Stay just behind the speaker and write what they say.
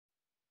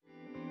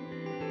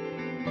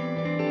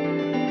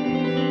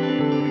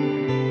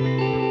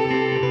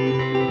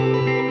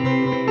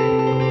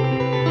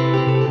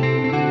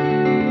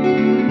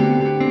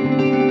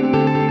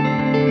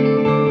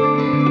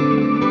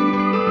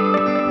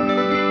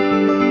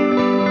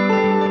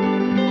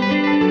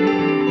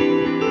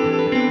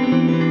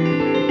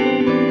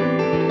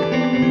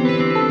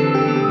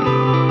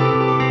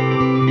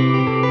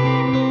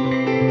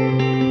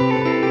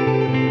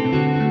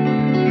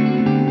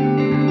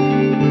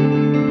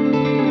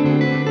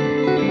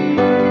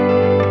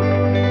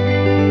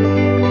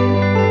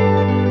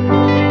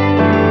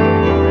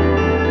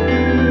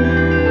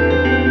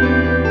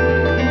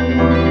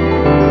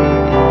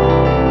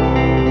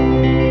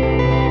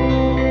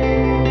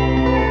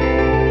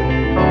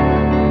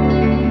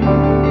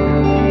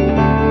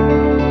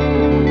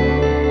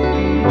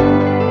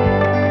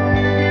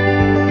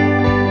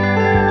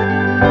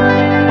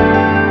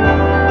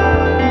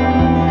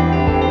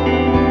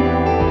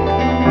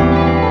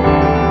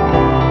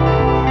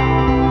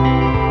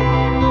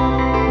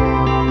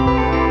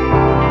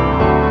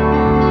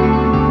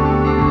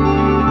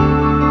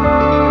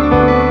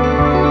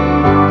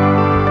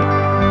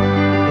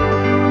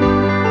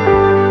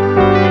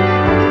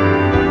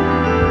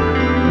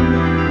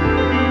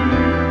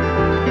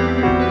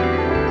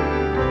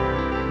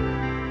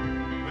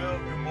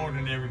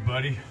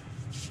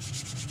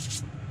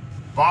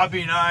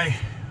Bobby and I,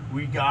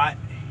 we got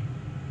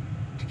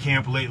to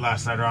camp late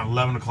last night around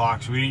 11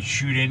 o'clock, so we didn't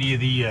shoot any of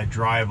the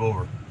drive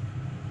over.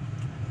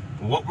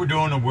 But what we're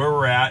doing and where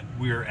we're at,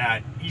 we are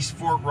at East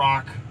Fort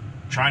Rock,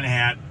 China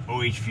Hat,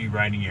 OHV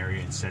riding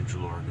area in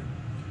Central Oregon.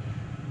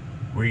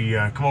 We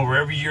come over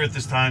every year at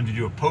this time to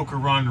do a poker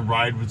run and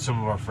ride with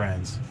some of our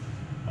friends.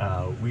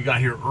 We got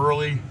here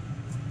early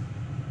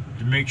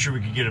to make sure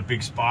we could get a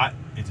big spot.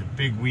 It's a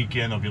big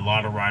weekend. There'll be a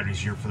lot of riders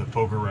here for the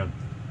poker run.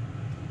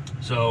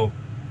 So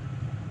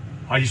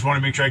I just want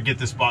to make sure I get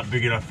this spot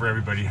big enough for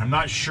everybody. I'm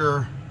not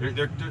sure.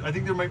 I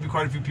think there might be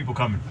quite a few people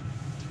coming.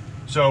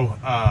 So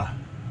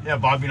yeah,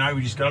 Bobby and I,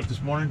 we just got up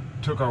this morning,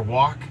 took our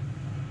walk,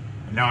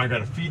 and now I got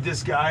to feed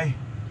this guy,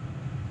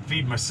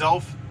 feed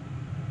myself,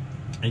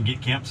 and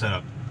get camp set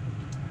up.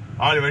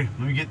 All right,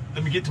 everybody,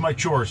 let me get to my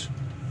chores.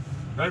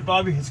 All right,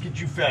 Bobby, let's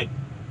get you fed.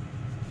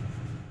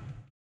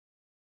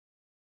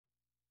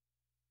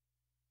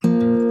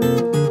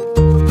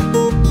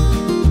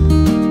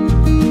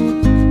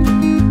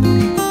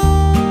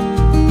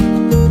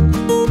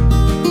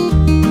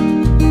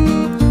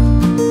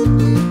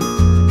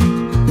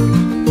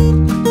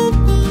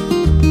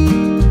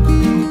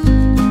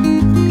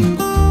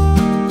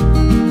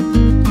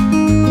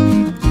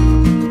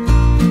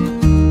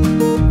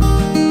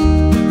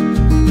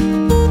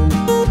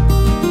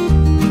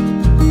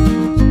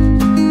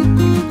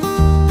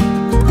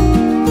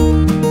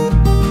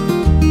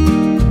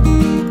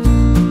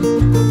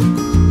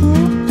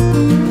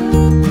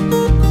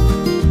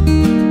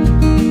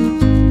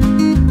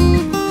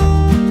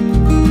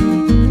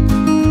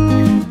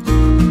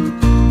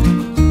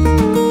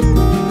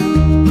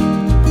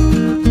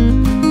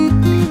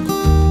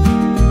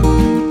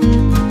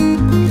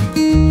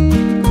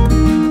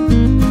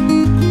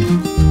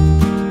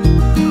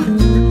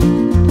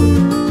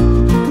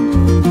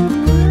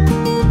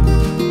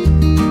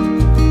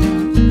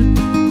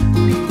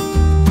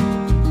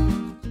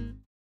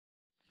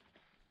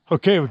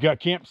 Okay, we got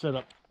camp set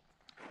up.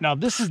 Now,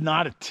 this is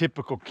not a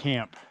typical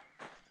camp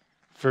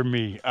for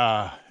me.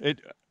 Well,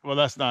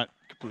 that's not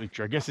completely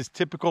true. I guess it's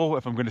typical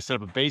if I'm going to set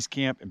up a base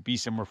camp and be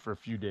somewhere for a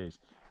few days.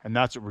 And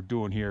that's what we're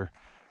doing here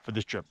for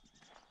this trip.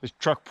 This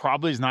truck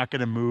probably is not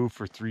going to move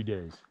for 3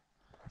 days.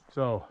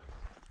 So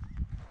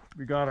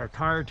we got our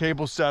tire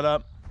table set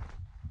up.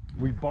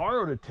 We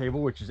borrowed a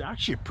table, which is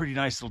actually a pretty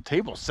nice little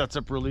table. Sets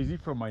up real easy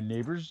from my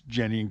neighbors,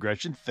 Jenny and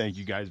Gretchen. Thank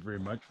you guys very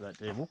much for that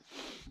table.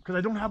 Because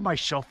I don't have my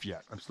shelf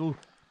yet. I'm still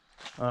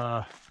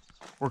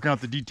working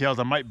out the details.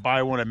 I might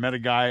buy one. I met a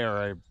guy, or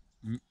I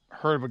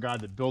heard of a guy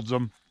that builds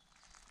them.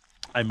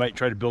 I might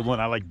try to build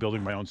one. I like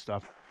building my own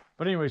stuff.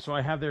 But anyway, so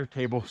I have their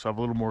table, so I have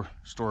a little more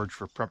storage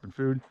for prepping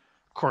food.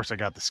 Of course, I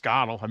got the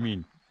scuttle. I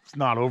mean, it's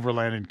not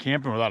overland and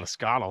camping without a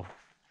scuttle.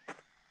 If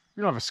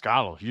you don't have a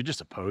scuttle, you're just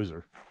a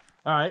poser.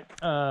 All right,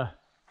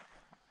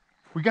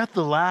 we got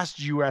the last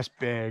US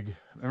bag.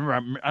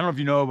 Remember, I don't know if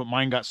you know, but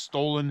mine got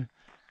stolen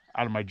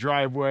out of my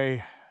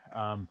driveway.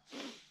 I'm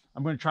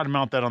going to try to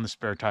mount that on the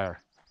spare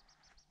tire.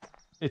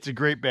 It's a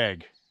great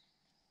bag.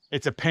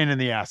 It's a pain in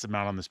the ass to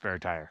mount on the spare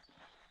tire.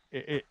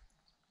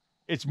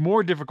 It's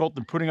more difficult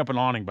than putting up an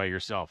awning by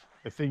yourself.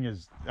 The thing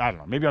is, I don't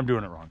know, maybe I'm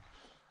doing it wrong.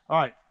 All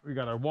right, we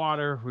got our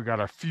water, we got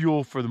our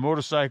fuel for the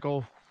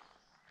motorcycle.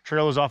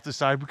 Trailers off the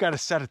side. We got a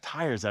set of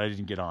tires that I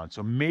didn't get on,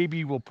 so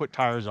maybe we'll put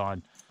tires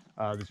on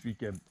this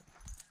weekend.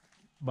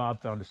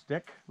 Bob found a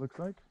stick, looks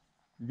like.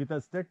 You get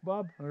that stick,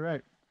 Bob? All right.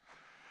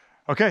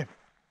 Okay,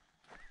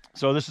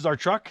 so this is our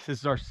truck. This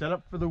is our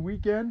setup for the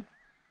weekend.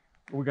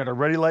 We got a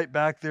ready light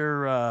back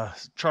there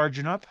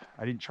charging up.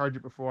 I didn't charge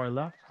it before I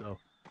left, so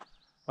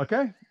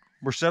okay,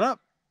 we're set up.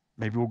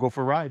 Maybe we'll go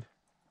for a ride.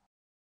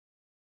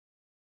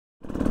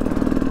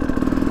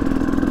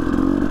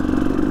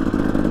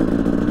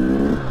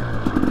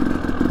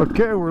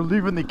 Okay, we're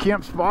leaving the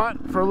camp spot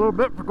for a little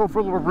bit. We'll go for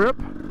a little rip.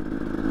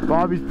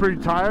 Bobby's pretty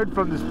tired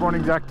from this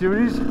morning's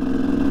activities. He's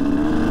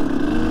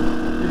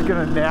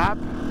gonna nap.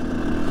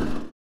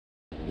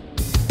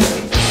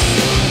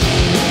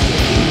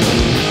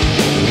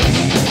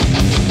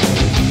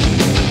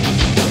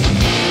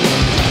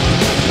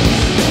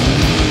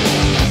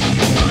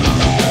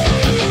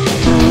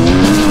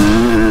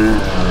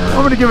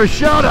 I'm gonna give a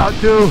shout out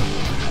to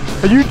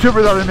a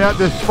YouTuber that I met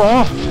this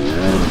fall.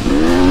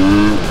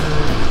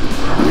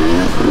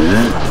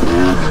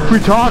 We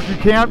talked, we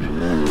camped.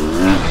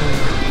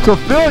 So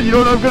Phil, you know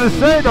what I'm gonna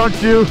say,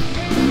 don't you?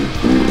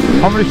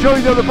 I'm gonna show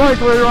you the other bike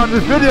later on in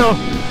this video.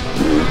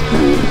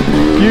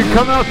 You can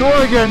come out to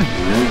Oregon.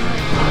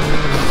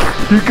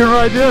 You can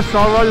ride this,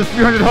 I'll ride this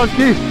 300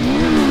 Husky.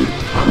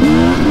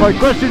 My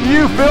question to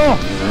you, Phil,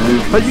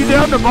 are you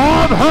down to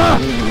Mob, huh?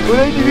 With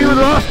ATV with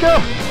Roscoe?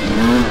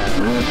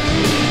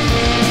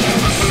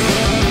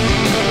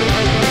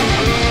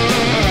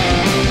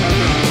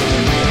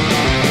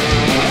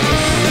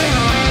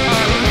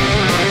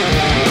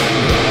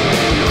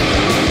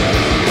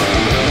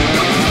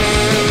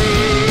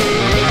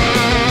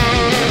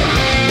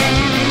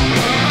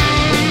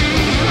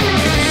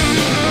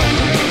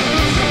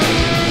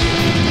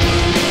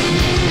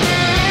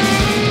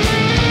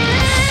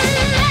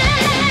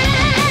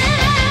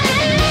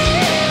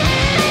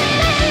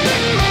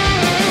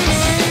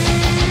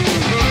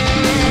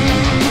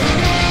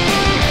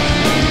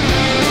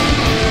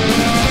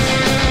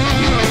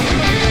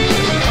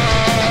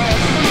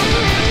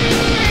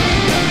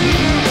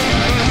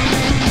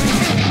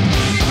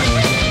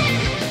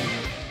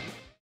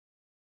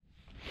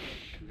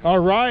 All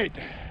right,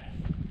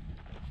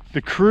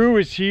 the crew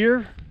is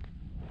here.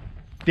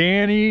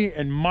 Danny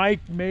and Mike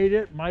made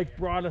it. Mike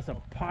brought us a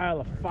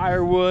pile of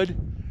firewood.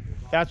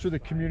 That's where the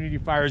community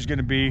fire is going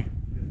to be.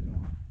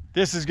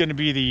 This is going to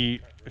be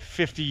the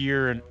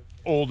 50-year and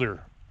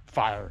older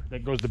fire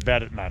that goes to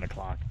bed at 9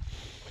 o'clock.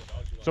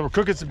 So we're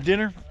cooking some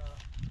dinner.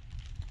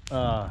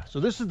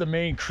 So this is the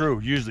main crew.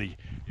 Usually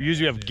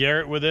we have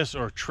Garrett with us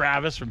or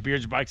Travis from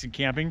Beards, Bikes, and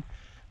Camping.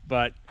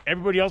 But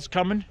everybody else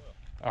coming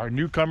are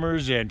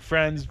newcomers and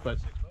friends. But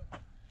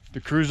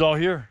the crew's all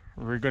here.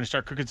 We're going to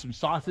start cooking some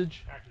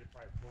sausage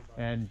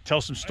and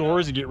tell some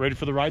stories and get ready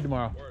for the ride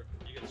tomorrow.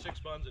 You get 6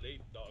 buns and 8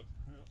 dogs.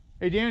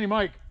 Hey, Danny,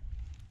 Mike.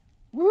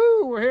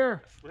 Woo, we're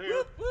here. We're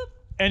here.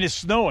 And it's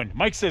snowing.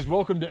 Mike says,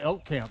 welcome to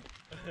elk camp.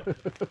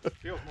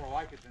 Feels more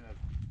like it than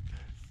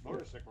a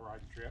motorcycle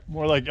riding trip.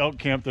 More like elk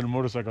camp than a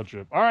motorcycle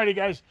trip. Alrighty,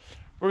 guys.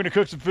 We're going to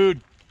cook some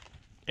food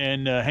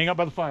and hang out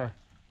by the fire.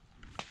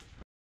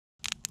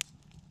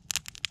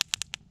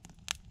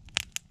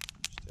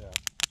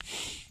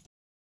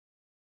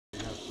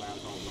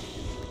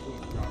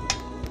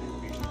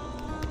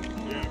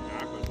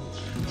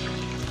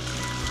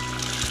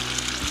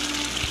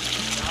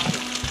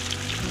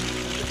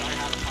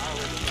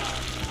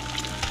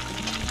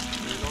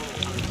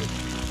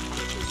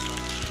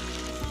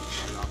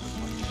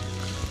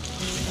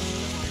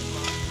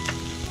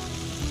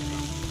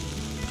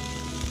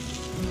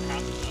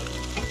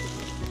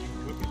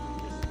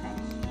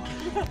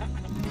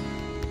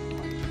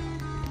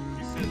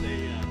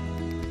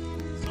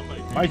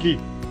 Mikey.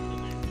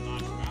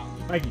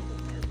 Mikey.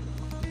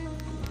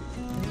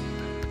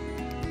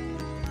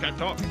 Can't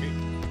talk to me.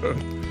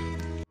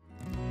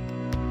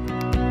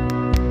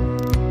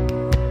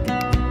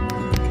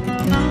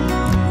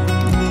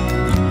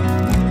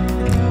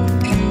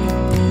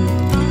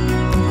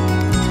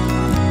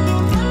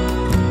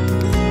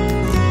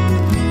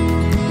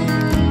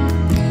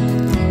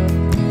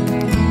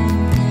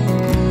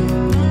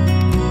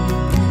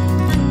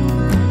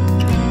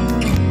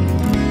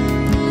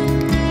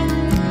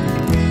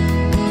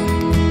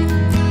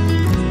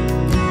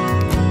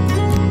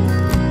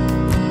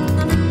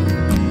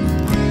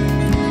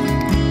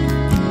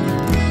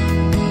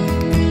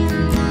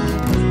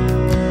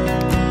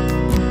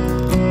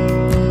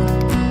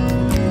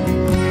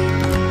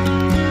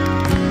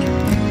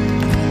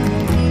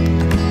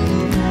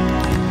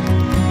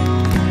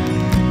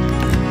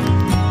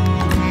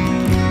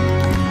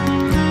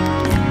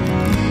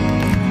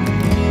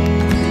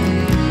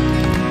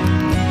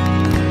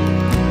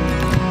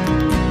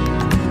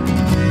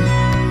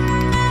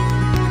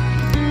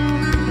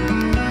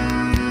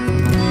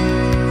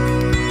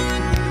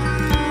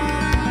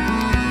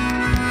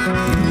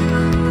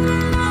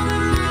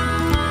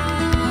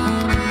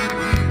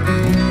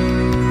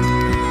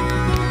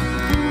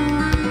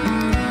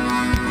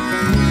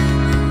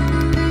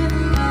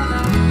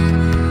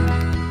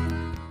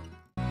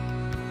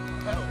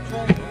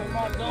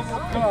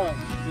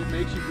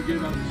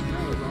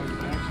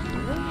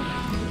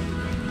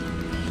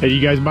 Hey, you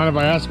guys mind if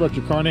I ask about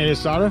your carne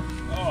asada?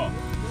 Oh.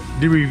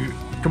 Do we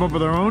come up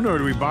with our own, or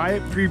do we buy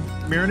it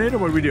pre-marinated, or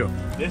what do we do?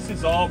 This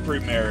is all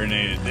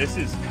pre-marinated. This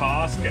is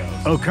Costco.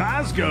 Oh,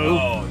 Costco?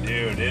 Oh,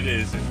 dude, it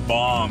is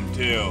bomb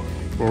too.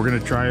 Well, we're gonna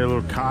try a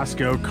little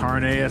Costco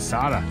carne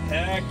asada.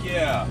 Heck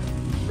yeah.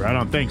 Right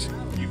on, thanks.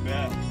 You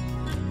bet.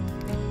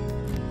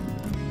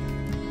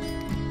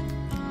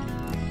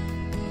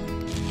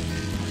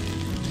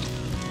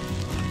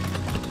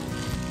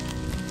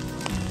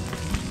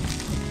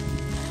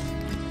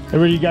 Hey,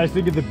 what do you guys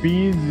think of the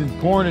beans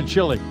and corn and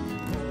chili?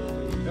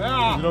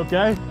 Yeah. Is it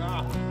okay?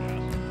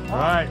 Yeah. All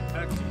right.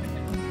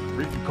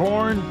 Freaking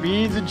corn,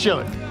 beans, and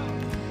chili.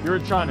 You're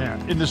in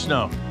China in the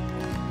snow.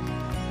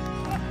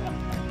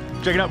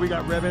 Check it out, we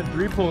got Rev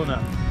N3 pulling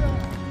up.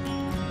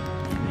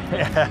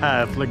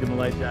 Yeah, flicking the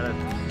lights at us.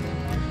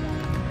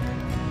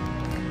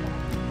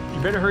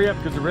 You better hurry up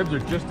because the ribs are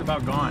just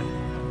about gone.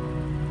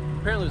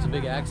 Apparently there's a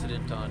big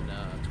accident on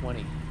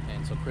 20,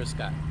 and so Chris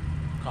got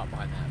caught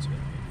behind that. So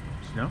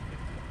Snow?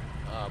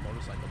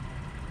 motorcycle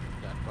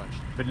got crunched.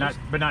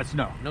 But not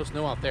snow. No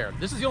snow out there.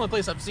 This is the only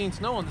place I've seen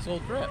snow on this whole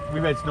trip.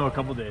 We've had snow a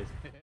couple days.